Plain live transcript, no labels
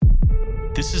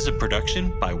This is a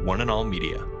production by One and All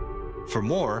Media. For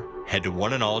more, head to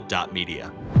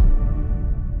oneandall.media.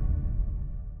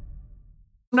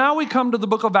 Now we come to the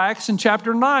book of Acts in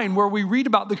chapter 9, where we read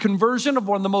about the conversion of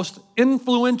one of the most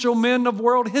influential men of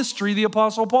world history, the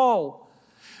Apostle Paul.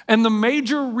 And the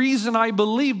major reason I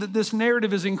believe that this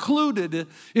narrative is included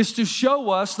is to show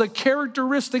us the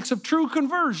characteristics of true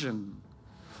conversion,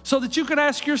 so that you can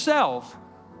ask yourself,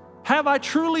 have I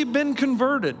truly been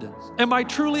converted? Am I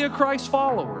truly a Christ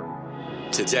follower?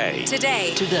 Today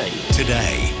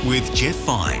with Jeff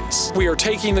Vines, we are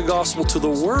taking the gospel to the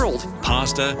world.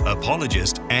 pastor,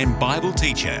 apologist, and Bible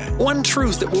teacher. One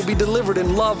truth that will be delivered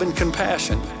in love and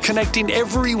compassion, connecting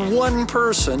every one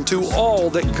person to all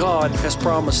that God has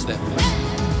promised them.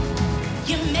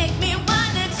 You make me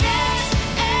wanna dance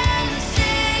and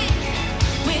sing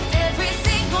with every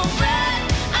single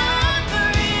breath I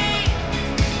breathe.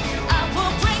 I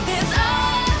will bring this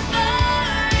offering.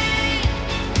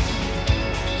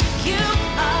 You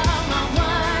are my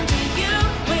wonder. You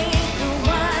bring the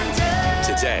wonder.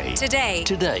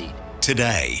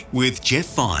 Today with Jeff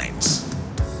Vines.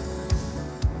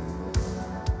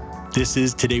 This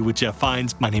is Today with Jeff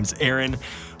Vines. My name's Aaron.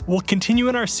 We'll continue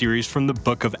in our series from the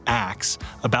book of Acts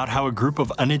about how a group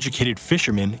of uneducated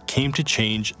fishermen came to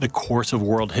change the course of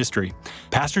world history.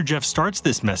 Pastor Jeff starts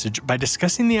this message by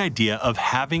discussing the idea of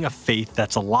having a faith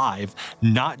that's alive,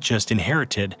 not just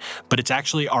inherited, but it's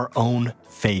actually our own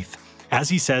faith. As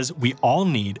he says, we all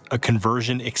need a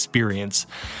conversion experience,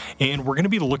 and we're going to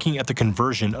be looking at the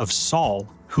conversion of Saul,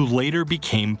 who later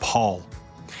became Paul.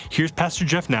 Here's Pastor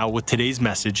Jeff now with today's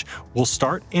message. We'll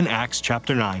start in Acts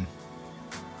chapter 9.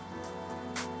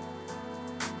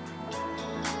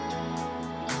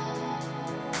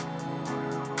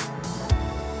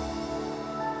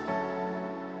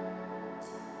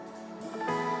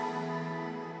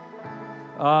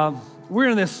 We're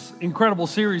in this incredible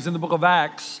series in the book of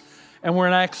Acts, and we're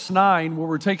in Acts 9, where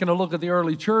we're taking a look at the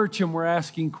early church, and we're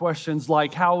asking questions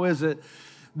like, how is it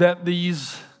that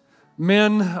these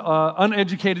men,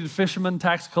 uneducated fishermen,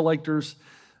 tax collectors,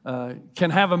 can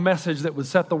have a message that would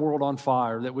set the world on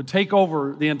fire, that would take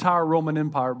over the entire Roman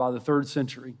Empire by the 3rd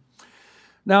century.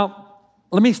 Now,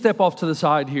 let me step off to the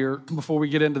side here before we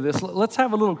get into this. Let's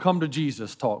have a little come to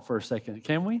Jesus talk for a second,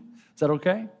 can we? Is that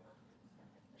okay?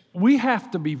 We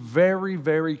have to be very,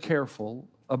 very careful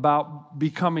about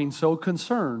becoming so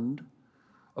concerned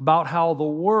about how the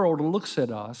world looks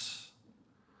at us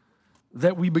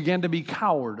that we begin to be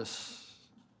cowardice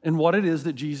in what it is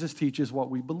that Jesus teaches, what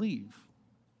we believe.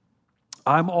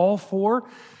 I'm all for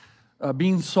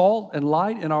being salt and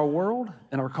light in our world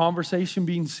and our conversation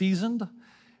being seasoned,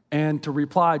 and to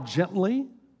reply gently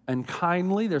and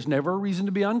kindly. There's never a reason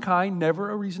to be unkind, never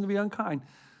a reason to be unkind.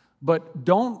 But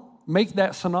don't make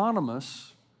that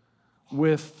synonymous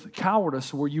with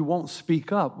cowardice, where you won't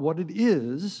speak up what it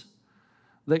is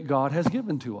that God has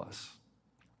given to us.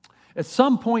 At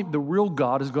some point, the real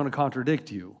God is going to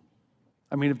contradict you.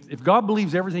 I mean, if God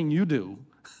believes everything you do,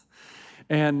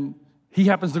 and he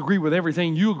happens to agree with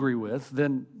everything you agree with,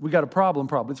 then we got a problem.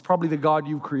 It's probably the God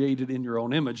you created in your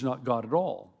own image, not God at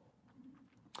all.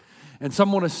 And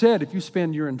someone has said, if you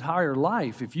spend your entire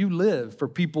life, if you live for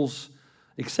people's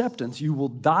acceptance, you will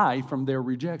die from their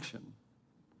rejection.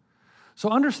 So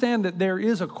understand that there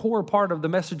is a core part of the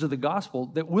message of the gospel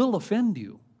that will offend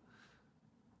you.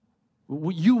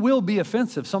 You will be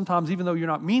offensive sometimes, even though you're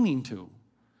not meaning to.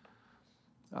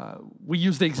 We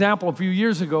used the example a few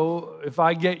years ago. If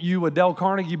I get you a Dale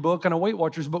Carnegie book and a Weight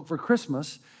Watchers book for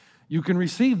Christmas, you can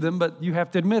receive them, but you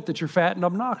have to admit that you're fat and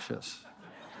obnoxious.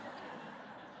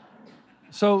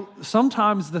 So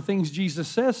sometimes the things Jesus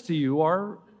says to you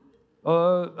are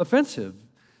offensive.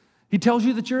 He tells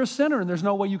you that you're a sinner and there's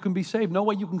no way you can be saved, no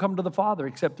way you can come to the Father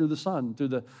except through the Son, through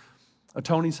the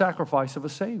atoning sacrifice of a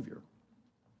Savior.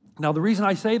 Now, the reason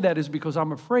I say that is because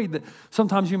I'm afraid that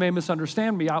sometimes you may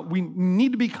misunderstand me. We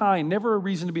need to be kind, never a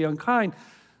reason to be unkind,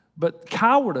 but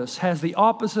cowardice has the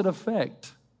opposite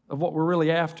effect of what we're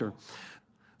really after.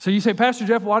 So you say, Pastor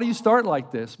Jeff, why do you start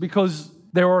like this? Because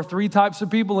there are 3 types of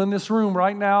people in this room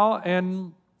right now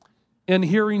and in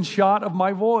hearing shot of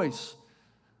my voice.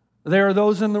 There are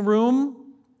those in the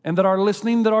room and that are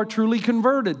listening that are truly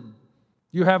converted.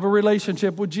 You have a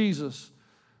relationship with Jesus.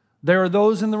 There are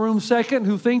those in the room, second,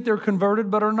 who think they're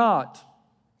converted but are not.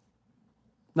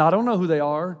 Now, I don't know who they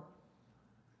are.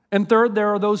 And third, there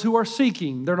are those who are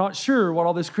seeking. They're not sure what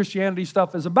all this Christianity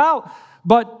stuff is about,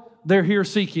 but they're here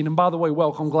seeking. And by the way,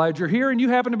 welcome. Glad you're here. And you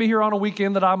happen to be here on a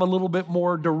weekend that I'm a little bit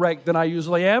more direct than I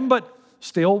usually am, but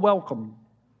still welcome.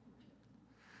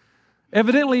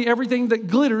 Evidently, everything that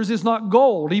glitters is not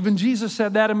gold. Even Jesus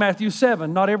said that in Matthew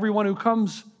 7. Not everyone who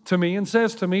comes to me and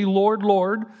says to me, Lord,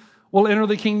 Lord, will enter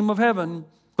the kingdom of heaven,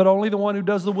 but only the one who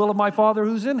does the will of my Father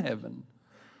who's in heaven.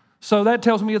 So that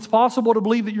tells me it's possible to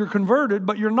believe that you're converted,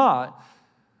 but you're not.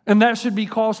 And that should be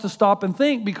cause to stop and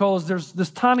think, because there's this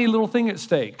tiny little thing at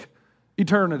stake,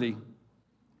 eternity.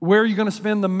 Where are you going to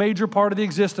spend the major part of the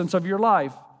existence of your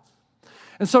life?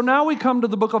 And so now we come to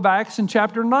the book of Acts in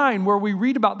chapter 9, where we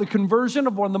read about the conversion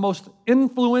of one of the most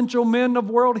influential men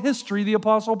of world history, the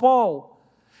Apostle Paul.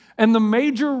 And the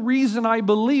major reason I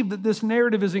believe that this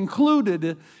narrative is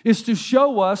included is to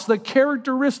show us the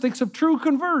characteristics of true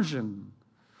conversion,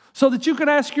 so that you can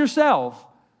ask yourself,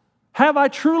 have I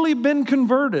truly been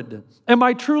converted? Am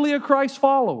I truly a Christ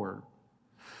follower?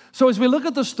 So as we look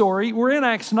at the story, we're in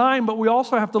Acts 9, but we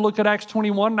also have to look at Acts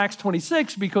 21 and Acts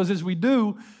 26, because as we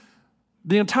do,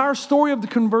 the entire story of the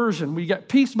conversion, we get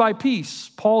piece by piece,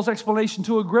 Paul's explanation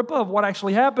to Agrippa of what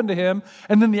actually happened to him,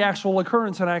 and then the actual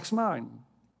occurrence in Acts 9.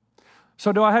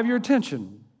 So do I have your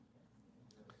attention?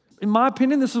 In my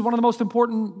opinion, this is one of the most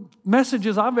important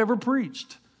messages I've ever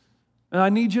preached. And I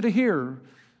need you to hear.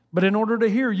 But in order to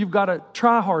hear, you've got to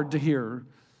try hard to hear.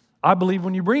 I believe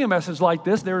when you bring a message like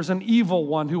this, there is an evil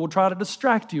one who will try to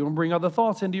distract you and bring other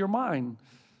thoughts into your mind.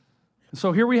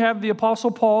 So here we have the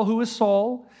Apostle Paul, who is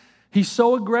Saul. He's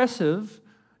so aggressive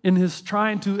in his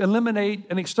trying to eliminate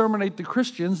and exterminate the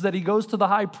Christians that he goes to the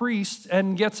high priest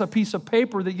and gets a piece of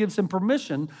paper that gives him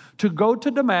permission to go to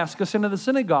Damascus into the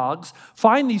synagogues,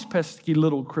 find these pesky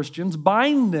little Christians,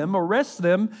 bind them, arrest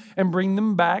them, and bring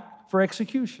them back for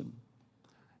execution.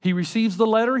 He receives the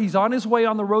letter. He's on his way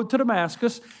on the road to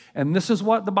Damascus, and this is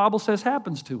what the Bible says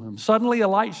happens to him. Suddenly a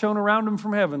light shone around him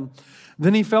from heaven.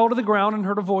 Then he fell to the ground and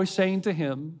heard a voice saying to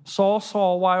him, Saul,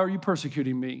 Saul, why are you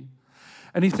persecuting me?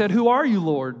 And he said, who are you,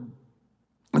 Lord?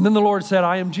 And then the Lord said,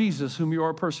 I am Jesus, whom you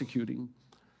are persecuting.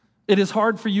 It is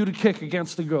hard for you to kick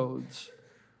against the goads.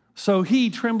 So he,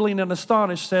 trembling and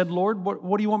astonished, said, Lord,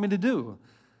 what do you want me to do?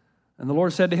 And the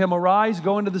Lord said to him, arise,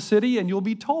 go into the city, and you'll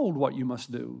be told what you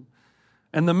must do.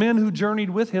 And the men who journeyed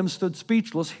with him stood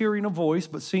speechless, hearing a voice,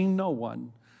 but seeing no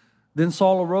one. Then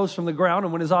Saul arose from the ground,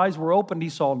 and when his eyes were opened, he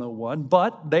saw no one.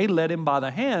 But they led him by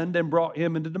the hand and brought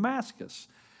him into Damascus.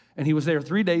 And he was there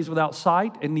 3 days without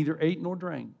sight, and neither ate nor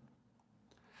drank.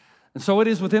 And so it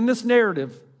is within this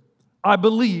narrative, I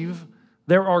believe,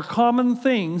 there are common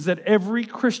things that every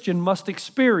Christian must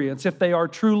experience if they are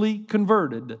truly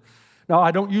converted. Now,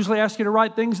 I don't usually ask you to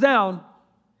write things down.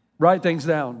 Write things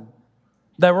down.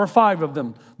 There were 5 of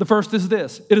them. The first is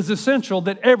this. It is essential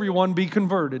that everyone be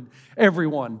converted.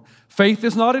 Everyone. Faith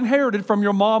is not inherited from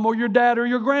your mom or your dad or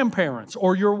your grandparents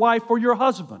or your wife or your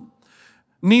husband.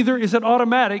 Neither is it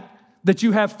automatic that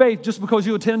you have faith just because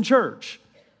you attend church.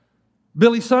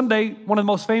 Billy Sunday, one of the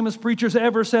most famous preachers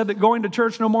ever, said that going to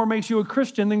church no more makes you a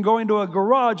Christian than going to a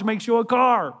garage makes you a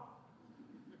car.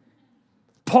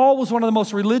 Paul was one of the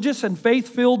most religious and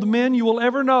faith-filled men you will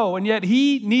ever know, and yet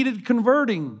he needed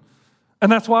converting.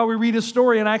 And that's why we read his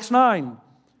story in Acts 9.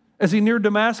 As he neared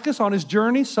Damascus on his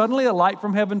journey, suddenly a light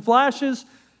from heaven flashes.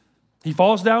 He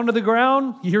falls down to the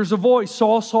ground. He hears a voice,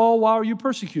 Saul, Saul, why are you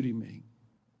persecuting me?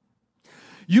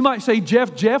 You might say,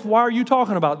 Jeff, why are you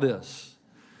talking about this?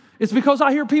 It's because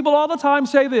I hear people all the time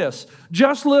say this,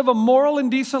 just live a moral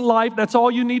and decent life. That's all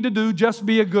you need to do. Just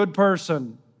be a good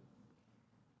person.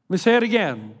 Let me say it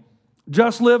again.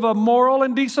 Just live a moral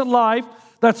and decent life.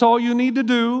 That's all you need to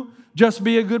do. Just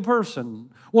be a good person.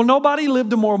 Well, nobody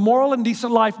lived a more moral and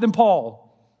decent life than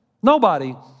Paul.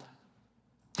 Nobody.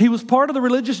 He was part of the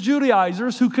religious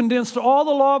Judaizers who condensed all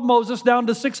the law of Moses down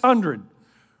to 600.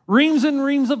 Reams and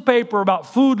reams of paper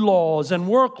about food laws and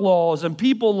work laws and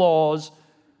people laws.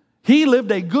 He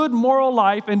lived a good moral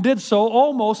life and did so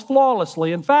almost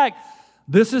flawlessly. In fact,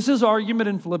 this is his argument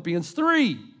in Philippians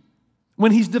 3.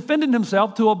 When he's defending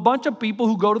himself to a bunch of people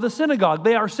who go to the synagogue.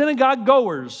 They are synagogue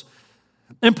goers.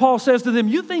 And Paul says to them,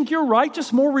 you think you're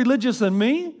righteous, more religious than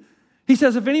me? He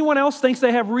says, if anyone else thinks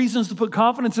they have reasons to put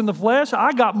confidence in the flesh,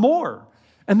 I got more.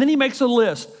 And then he makes a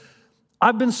list.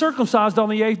 I've been circumcised on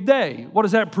the 8th day. What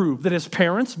does that prove? That his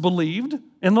parents believed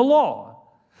in the law.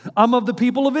 I'm of the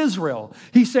people of Israel.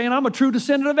 He's saying I'm a true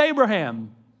descendant of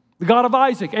Abraham, the God of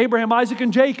Isaac, Abraham, Isaac,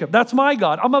 and Jacob. That's my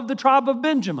God. I'm of the tribe of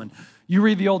Benjamin. You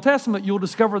read the Old Testament, you'll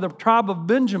discover the tribe of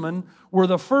Benjamin were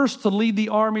the first to lead the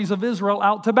armies of Israel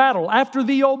out to battle after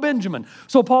the old Benjamin.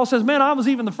 So Paul says, man, I was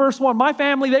even the first one. My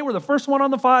family, they were the first one on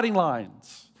the fighting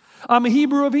lines. I'm a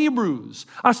Hebrew of Hebrews.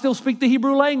 I still speak the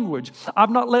Hebrew language. I've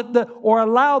not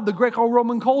allowed the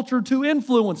Greco-Roman culture to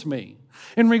influence me.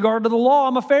 In regard to the law,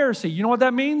 I'm a Pharisee. You know what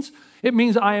that means? It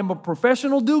means I am a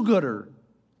professional do-gooder.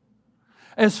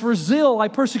 As for zeal, I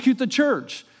persecute the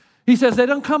church. He says, they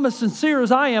don't come as sincere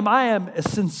as I am. I am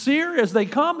as sincere as they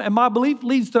come, and my belief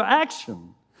leads to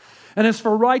action. And as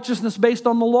for righteousness based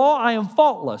on the law, I am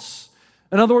faultless.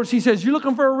 In other words, he says, you're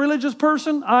looking for a religious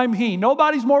person? I'm he.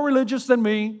 Nobody's more religious than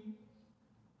me.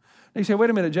 And you say, wait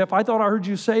a minute, Jeff, I thought I heard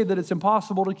you say that it's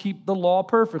impossible to keep the law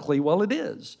perfectly. Well, it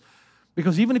is.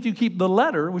 Because even if you keep the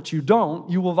letter, which you don't,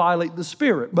 you will violate the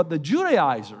spirit. But the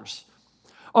Judaizers,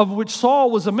 of which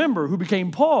Saul was a member, who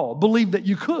became Paul, believed that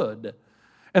you could.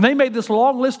 And they made this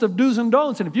long list of do's and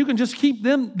don'ts. And if you can just keep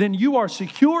them, then you are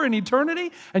secure in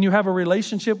eternity and you have a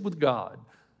relationship with God.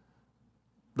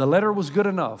 The letter was good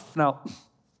enough. Now,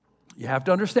 you have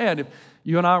to understand, if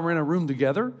you and I were in a room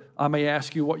together, I may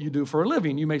ask you what you do for a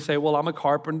living. You may say, well, I'm a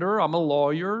carpenter, I'm a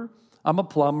lawyer, I'm a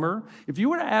plumber. If you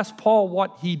were to ask Paul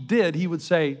what he did, he would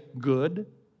say, good.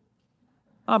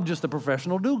 I'm just a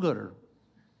professional do-gooder.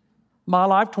 My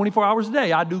life, 24 hours a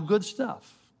day, I do good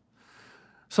stuff.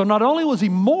 So not only was he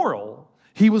moral,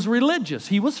 he was religious.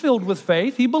 He was filled with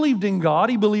faith. He believed in God.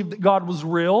 He believed that God was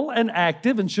real and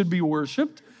active and should be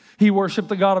worshiped. He worshiped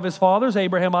the God of his fathers,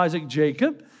 Abraham, Isaac,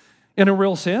 Jacob. In a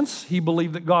real sense, he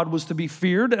believed that God was to be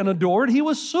feared and adored. He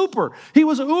was uber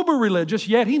religious,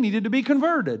 yet he needed to be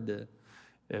converted.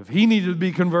 If he needed to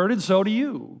be converted, so do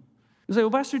you. You say,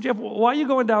 well, Pastor Jeff, why are you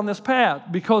going down this path?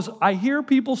 Because I hear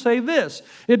people say this: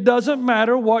 it doesn't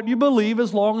matter what you believe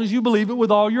as long as you believe it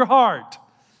with all your heart,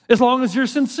 as long as you're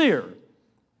sincere.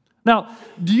 Now,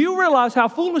 do you realize how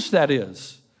foolish that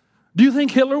is? Do you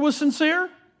think Hitler was sincere?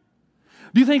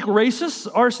 Do you think racists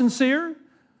are sincere?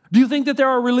 Do you think that there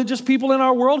are religious people in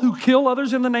our world who kill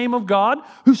others in the name of God,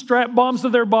 who strap bombs to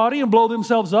their body and blow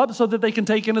themselves up so that they can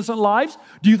take innocent lives?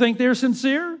 Do you think they're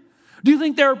sincere? Do you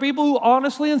think there are people who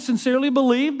honestly and sincerely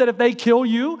believe that if they kill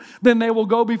you, then they will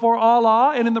go before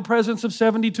Allah and in the presence of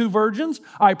 72 virgins?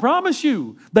 I promise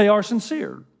you, they are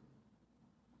sincere.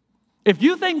 If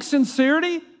you think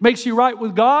sincerity makes you right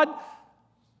with God,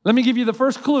 let me give you the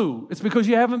first clue. It's because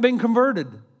you haven't been converted.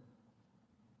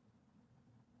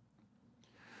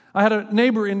 I had a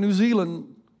neighbor in New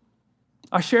Zealand.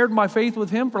 I shared my faith with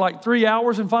him for like 3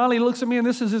 hours, and finally he looks at me and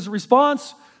this is his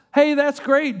response. Hey, that's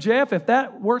great, Jeff. If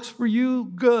that works for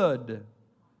you, good.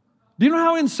 Do you know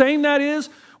how insane that is?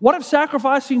 What if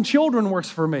sacrificing children works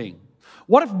for me?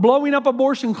 What if blowing up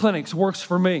abortion clinics works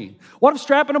for me? What if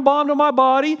strapping a bomb to my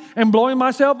body and blowing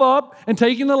myself up and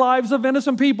taking the lives of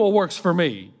innocent people works for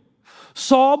me?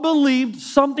 Saul believed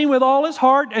something with all his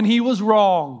heart, and he was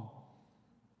wrong.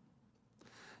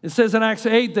 It says in Acts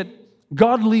 8 that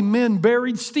godly men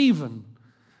buried Stephen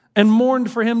and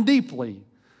mourned for him deeply.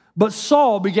 But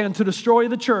Saul began to destroy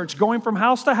the church. Going from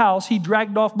house to house, he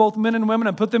dragged off both men and women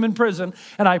and put them in prison.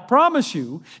 And I promise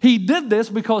you, he did this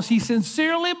because he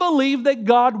sincerely believed that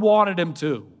God wanted him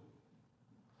to.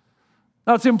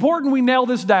 Now, it's important we nail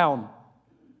this down.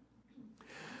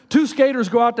 2 skaters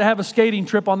go out to have a skating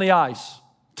trip on the ice.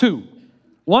 2.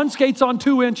 One skates on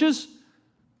 2 inches.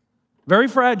 Very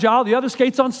fragile. The other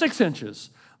skates on 6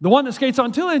 inches. The one that skates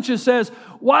on 2 inches says,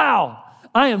 wow,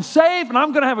 I am safe and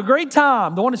I'm going to have a great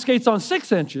time. The one that skates on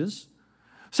 6 inches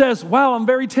says, wow, I'm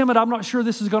very timid. I'm not sure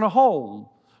this is going to hold.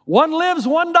 One lives,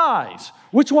 one dies.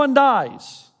 Which one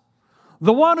dies?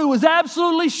 The one who was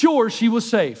absolutely sure she was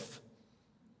safe.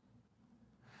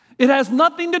 It has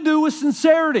nothing to do with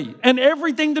sincerity and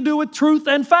everything to do with truth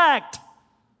and fact.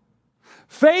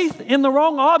 Faith in the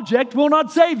wrong object will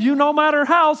not save you, no matter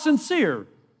how sincere.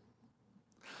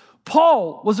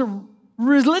 Paul was as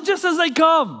religious as they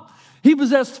come. He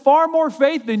possessed far more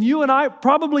faith than you and I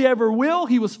probably ever will.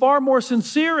 He was far more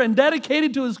sincere and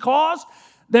dedicated to his cause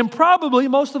than probably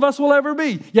most of us will ever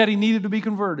be. Yet he needed to be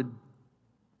converted.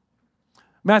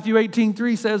 Matthew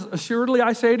 18:3 says, assuredly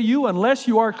I say to you, unless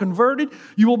you are converted,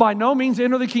 you will by no means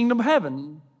enter the kingdom of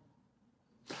heaven.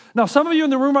 Now, some of you in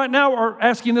the room right now are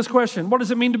asking this question. What does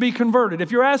it mean to be converted?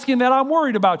 If you're asking that, I'm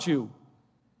worried about you.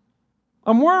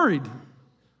 I'm worried.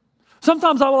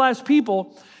 Sometimes I will ask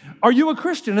people, are you a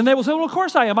Christian? And they will say, well, of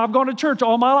course I am. I've gone to church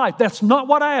all my life. That's not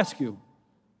what I ask you.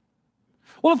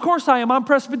 Well, of course I am. I'm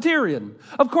Presbyterian.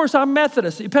 Of course I'm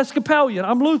Methodist, Episcopalian.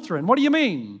 I'm Lutheran. What do you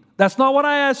mean? That's not what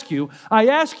I ask you. I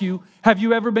ask you, have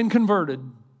you ever been converted?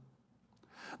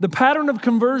 The pattern of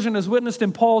conversion is witnessed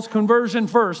in Paul's conversion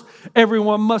first.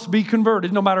 Everyone must be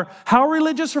converted, no matter how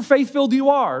religious or faith-filled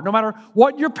you are, no matter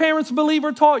what your parents believe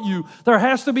or taught you. There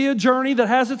has to be a journey that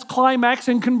has its climax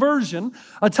in conversion,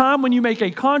 a time when you make a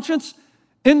conscious,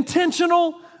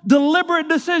 intentional, deliberate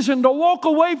decision to walk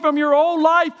away from your old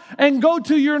life and go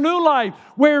to your new life,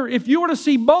 where if you were to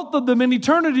see both of them in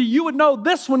eternity, you would know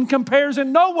this one compares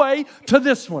in no way to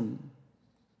this one.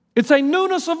 It's a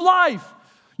newness of life.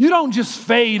 You don't just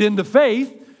fade into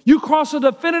faith. You cross a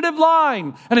definitive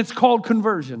line, and it's called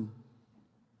conversion.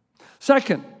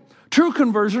 Second, true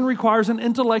conversion requires an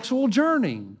intellectual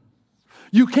journey.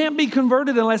 You can't be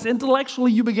converted unless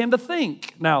intellectually you begin to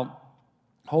think. Now,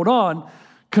 hold on.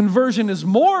 Conversion is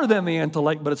more than the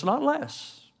intellect, but it's not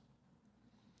less.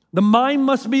 The mind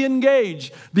must be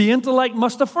engaged. The intellect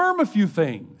must affirm a few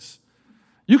things.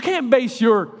 You can't base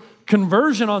your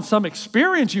conversion on some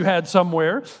experience you had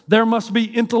somewhere. There must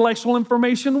be intellectual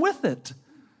information with it.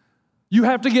 You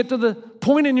have to get to the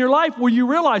point in your life where you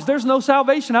realize there's no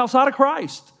salvation outside of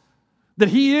Christ, that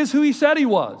He is who He said He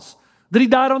was, that He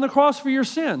died on the cross for your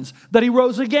sins, that He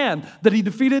rose again, that He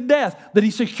defeated death, that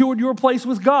He secured your place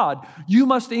with God. You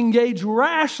must engage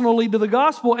rationally to the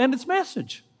gospel and its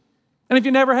message. And if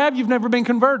you never have, you've never been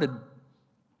converted.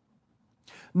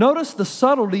 Notice the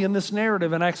subtlety in this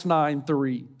narrative in Acts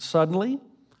 9:3. Suddenly,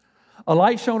 a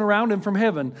light shone around him from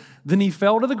heaven. Then he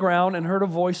fell to the ground and heard a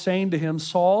voice saying to him,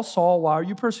 Saul, Saul, why are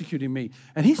you persecuting me?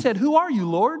 And he said, who are you,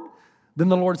 Lord? Then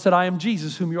the Lord said, I am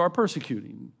Jesus, whom you are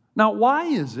persecuting. Now, why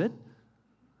is it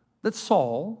that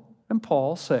Saul and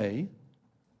Paul say,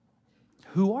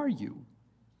 who are you?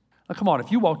 Now, come on,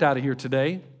 if you walked out of here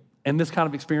today and this kind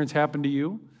of experience happened to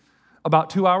you,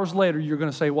 about 2 hours later, you're going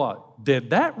to say what?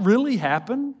 Did that really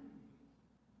happen?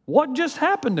 What just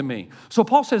happened to me? So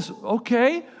Paul says,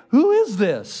 okay, who is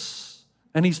this?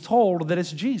 And he's told that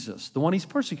it's Jesus, the one he's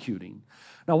persecuting.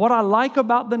 Now, what I like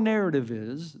about the narrative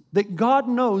is that God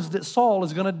knows that Saul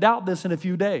is going to doubt this in a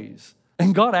few days.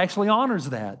 And God actually honors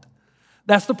that.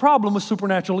 That's the problem with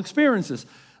supernatural experiences.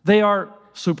 They are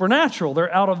supernatural.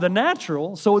 They're out of the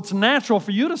natural. So it's natural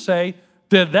for you to say,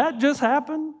 did that just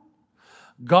happen?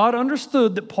 God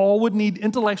understood that Paul would need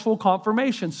intellectual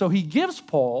confirmation. So he gives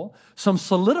Paul some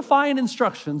solidifying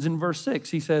instructions in verse 6.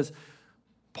 He says,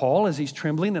 Paul, as he's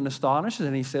trembling and astonished,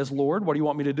 and he says, Lord, what do you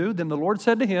want me to do? Then the Lord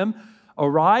said to him,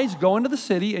 arise, go into the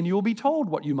city, and you will be told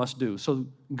what you must do. So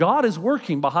God is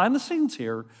working behind the scenes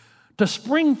here to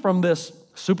spring from this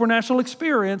supernatural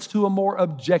experience to a more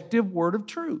objective word of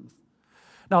truth.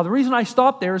 Now, the reason I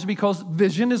stop there is because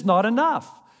vision is not enough.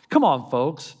 Come on,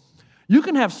 folks. You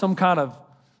can have some kind of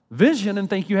vision and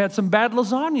think you had some bad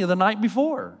lasagna the night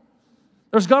before.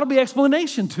 There's got to be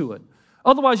explanation to it.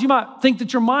 Otherwise, you might think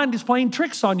that your mind is playing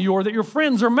tricks on you, or that your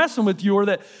friends are messing with you, or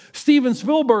that Steven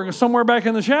Spielberg is somewhere back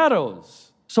in the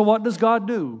shadows. So what does God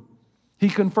do? He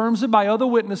confirms it by other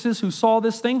witnesses who saw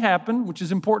this thing happen, which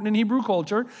is important in Hebrew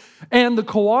culture, and the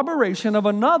corroboration of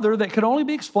another that could only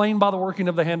be explained by the working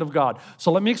of the hand of God.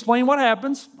 So let me explain what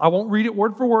happens. I won't read it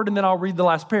word for word, and then I'll read the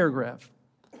last paragraph.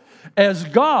 As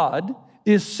God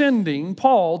is sending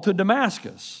Paul to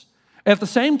Damascus, at the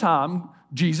same time,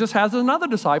 Jesus has another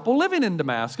disciple living in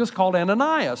Damascus called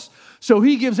Ananias. So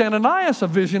he gives Ananias a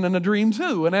vision and a dream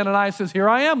too. And Ananias says, here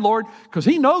I am, Lord, because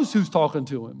he knows who's talking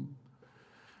to him.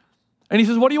 And he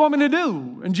says, what do you want me to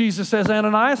do? And Jesus says,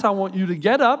 Ananias, I want you to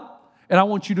get up and I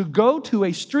want you to go to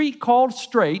a street called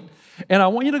Straight, and I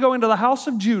want you to go into the house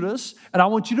of Judas, and I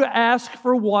want you to ask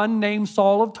for one named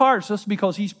Saul of Tarsus,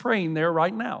 because he's praying there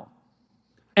right now.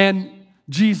 And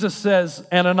Jesus says,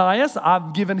 Ananias,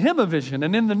 I've given him a vision.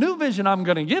 And in the new vision I'm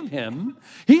going to give him,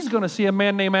 he's going to see a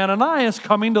man named Ananias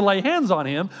coming to lay hands on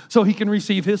him so he can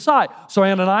receive his sight. So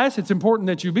Ananias, it's important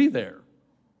that you be there.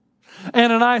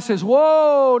 Ananias says,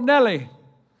 whoa, Nelly,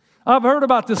 I've heard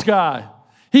about this guy.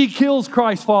 He kills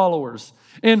Christ followers.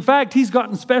 In fact, he's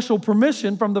gotten special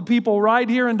permission from the people right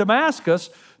here in Damascus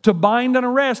to bind and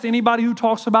arrest anybody who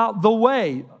talks about the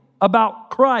way,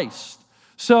 about Christ.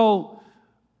 So,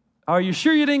 are you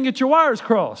sure you didn't get your wires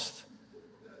crossed?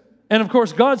 And of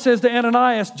course, God says to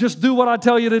Ananias, just do what I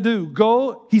tell you to do.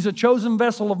 Go. He's a chosen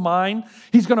vessel of mine.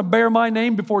 He's going to bear my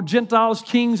name before Gentiles,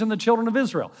 kings, and the children of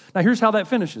Israel. Now, here's how that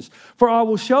finishes. For I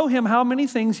will show him how many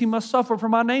things he must suffer for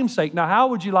my name's sake. Now, how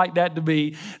would you like that to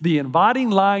be the inviting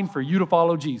line for you to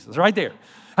follow Jesus? Right there.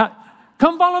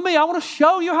 Come follow me. I want to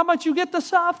show you how much you get to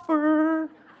suffer.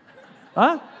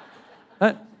 Huh?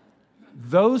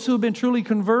 Those who have been truly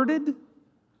converted,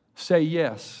 say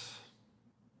yes.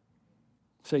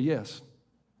 Say yes.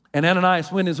 And Ananias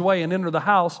went his way and entered the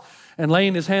house, and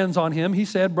laying his hands on him, he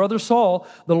said, Brother Saul,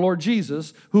 the Lord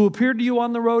Jesus, who appeared to you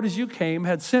on the road as you came,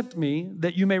 had sent me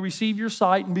that you may receive your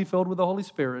sight and be filled with the Holy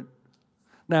Spirit.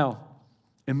 Now,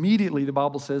 immediately, the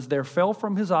Bible says, there fell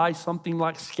from his eyes something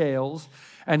like scales,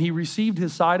 and he received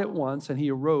his sight at once, and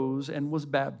he arose and was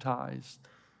baptized.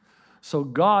 So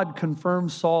God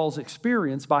confirms Saul's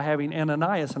experience by having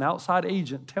Ananias, an outside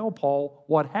agent, tell Paul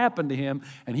what happened to him,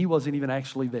 and he wasn't even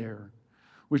actually there,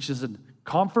 which is a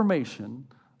confirmation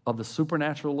of the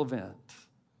supernatural event.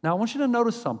 Now, I want you to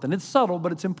notice something. It's subtle,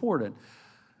 but it's important.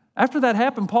 After that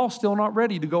happened, Paul's still not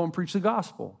ready to go and preach the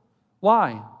gospel.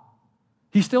 Why?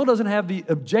 He still doesn't have the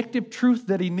objective truth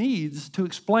that he needs to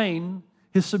explain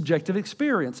his subjective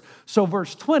experience. So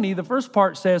verse 20, the first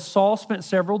part says, Saul spent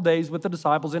several days with the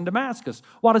disciples in Damascus.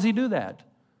 Why does he do that?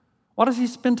 Why does he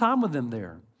spend time with them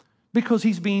there? Because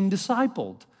he's being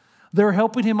discipled. They're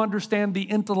helping him understand the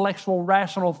intellectual,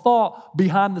 rational thought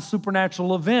behind the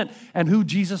supernatural event and who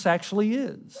Jesus actually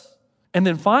is. And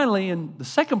then finally, in the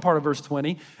second part of verse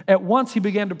 20, at once he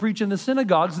began to preach in the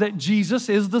synagogues that Jesus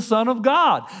is the Son of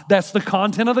God. That's the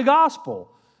content of the gospel.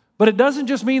 But it doesn't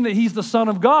just mean that he's the Son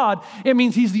of God. It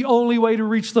means he's the only way to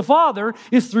reach the Father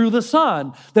is through the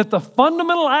Son. That the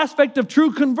fundamental aspect of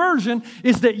true conversion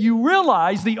is that you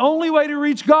realize the only way to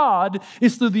reach God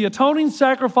is through the atoning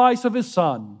sacrifice of his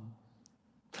Son.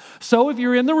 So if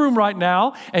you're in the room right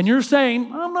now and you're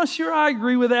saying, I'm not sure I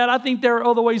agree with that, I think there are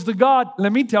other ways to God,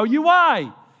 let me tell you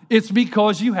why. It's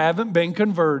because you haven't been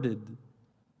converted.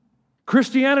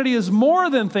 Christianity is more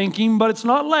than thinking, but it's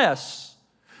not less.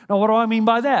 Now, what do I mean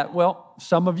by that? Well,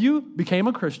 some of you became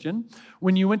a Christian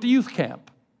when you went to youth camp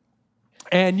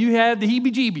and you had the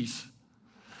heebie-jeebies.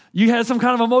 You had some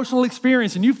kind of emotional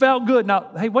experience and you felt good. Now,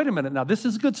 hey, wait a minute. Now, this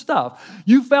is good stuff.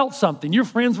 You felt something. Your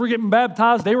friends were getting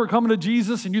baptized. They were coming to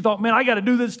Jesus and you thought, man, I got to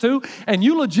do this too. And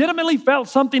you legitimately felt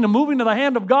something, a moving of the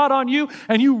hand of God on you.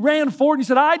 And you ran forward and you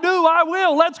said, I do, I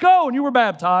will, let's go. And you were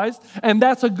baptized. And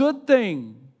that's a good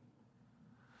thing.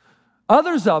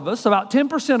 Others of us, about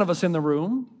 10% of us in the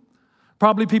room,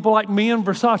 probably people like me and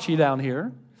Versace down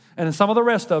here, and some of the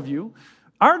rest of you,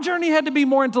 our journey had to be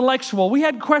more intellectual. We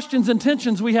had questions and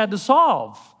tensions we had to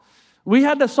solve. We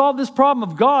had to solve this problem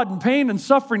of God and pain and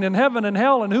suffering and heaven and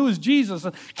hell and who is Jesus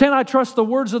and can I trust the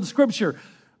words of the Scripture?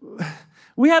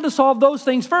 We had to solve those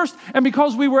things first, and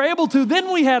because we were able to,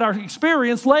 then we had our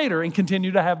experience later and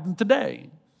continue to have them today.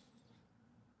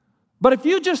 But if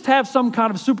you just have some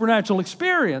kind of supernatural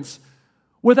experience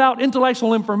without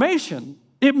intellectual information,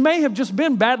 it may have just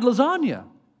been bad lasagna.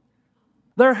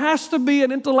 There has to be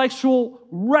an intellectual,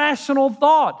 rational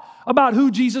thought about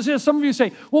who Jesus is. Some of you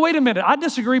say, well, wait a minute. I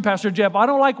disagree, Pastor Jeff. I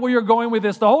don't like where you're going with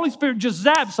this. The Holy Spirit just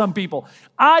zaps some people.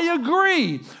 I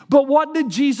agree. But what did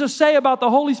Jesus say about the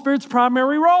Holy Spirit's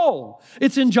primary role?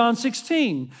 It's in John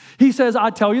 16. He says,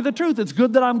 I tell you the truth. It's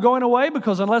good that I'm going away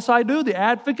because unless I do, the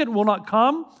advocate will not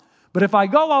come. But if I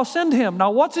go, I'll send him.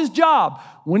 Now, what's his job?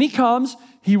 When he comes,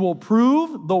 he will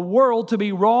prove the world to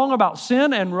be wrong about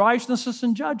sin and righteousness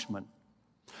and judgment.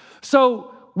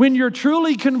 So when you're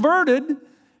truly converted,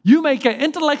 you make an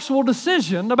intellectual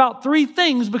decision about three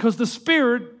things because the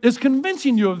Spirit is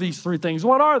convincing you of these three things.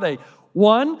 What are they?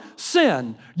 One,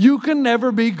 sin. You can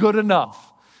never be good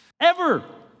enough. Ever.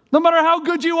 No matter how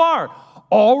good you are.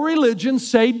 All religions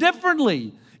say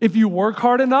differently. If you work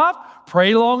hard enough,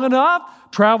 pray long enough,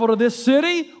 travel to this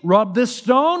city, rub this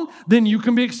stone, then you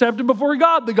can be accepted before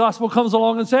God. The gospel comes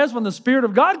along and says when the Spirit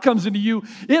of God comes into you,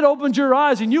 it opens your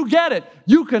eyes and you get it.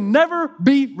 You can never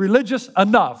be religious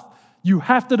enough. You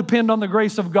have to depend on the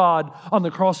grace of God on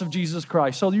the cross of Jesus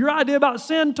Christ. So your idea about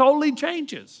sin totally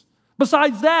changes.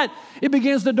 Besides that, it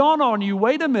begins to dawn on you,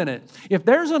 wait a minute. If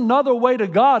there's another way to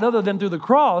God other than through the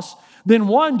cross, then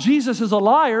one, Jesus is a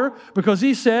liar because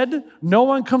he said, no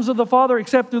one comes to the Father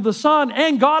except through the Son,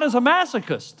 and God is a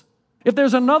masochist. If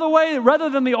there's another way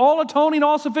rather than the all-atoning,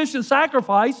 all-sufficient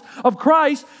sacrifice of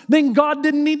Christ, then God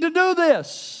didn't need to do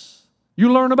this.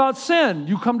 You learn about sin.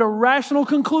 You come to rational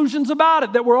conclusions about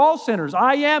it, that we're all sinners.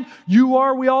 I am, you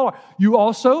are, we all are. You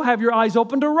also have your eyes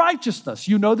open to righteousness.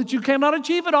 You know that you cannot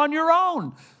achieve it on your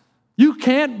own. You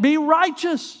can't be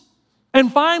righteous.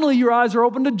 And finally, your eyes are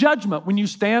open to judgment. When you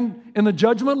stand in the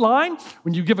judgment line,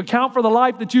 when you give account for the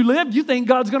life that you lived, you think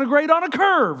God's going to grade on a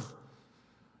curve.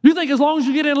 You think as long as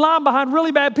you get in line behind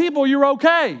really bad people, you're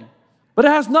okay. But it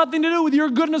has nothing to do with your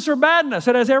goodness or badness.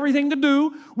 It has everything to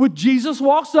do with Jesus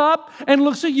walks up and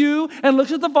looks at you and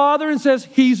looks at the Father and says,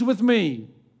 He's with me.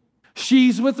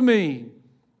 She's with me.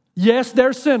 Yes,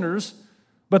 they're sinners,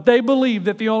 but they believed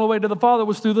that the only way to the Father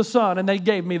was through the Son, and they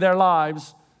gave me their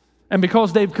lives. And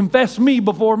because they've confessed me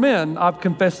before men, I've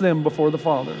confessed them before the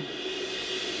Father.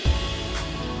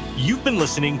 You've been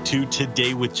listening to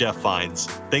Today with Jeff Vines.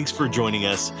 Thanks for joining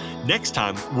us. Next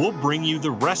time, we'll bring you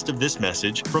the rest of this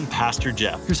message from Pastor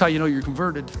Jeff. Here's how you know you're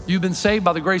converted. You've been saved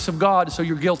by the grace of God, so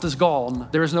your guilt is gone.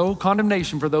 There is no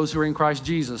condemnation for those who are in Christ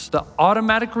Jesus. The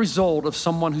automatic result of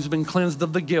someone who's been cleansed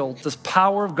of the guilt, this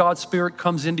power of God's Spirit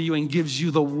comes into you and gives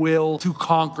you the will to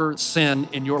conquer sin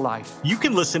in your life. You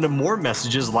can listen to more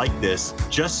messages like this.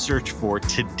 Just search for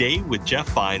Today with Jeff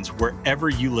Vines wherever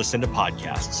you listen to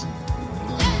podcasts.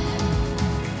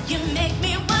 You make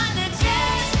me wanna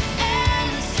dance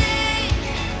and sing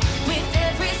with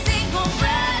every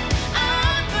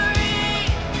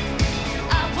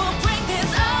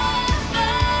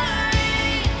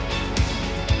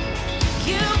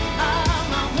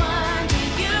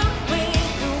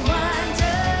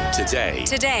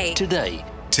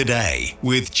Today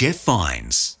with Jeff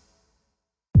Vines.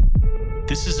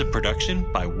 This is a production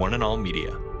by One and All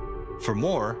Media. For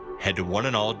more, head to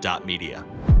oneandall.media.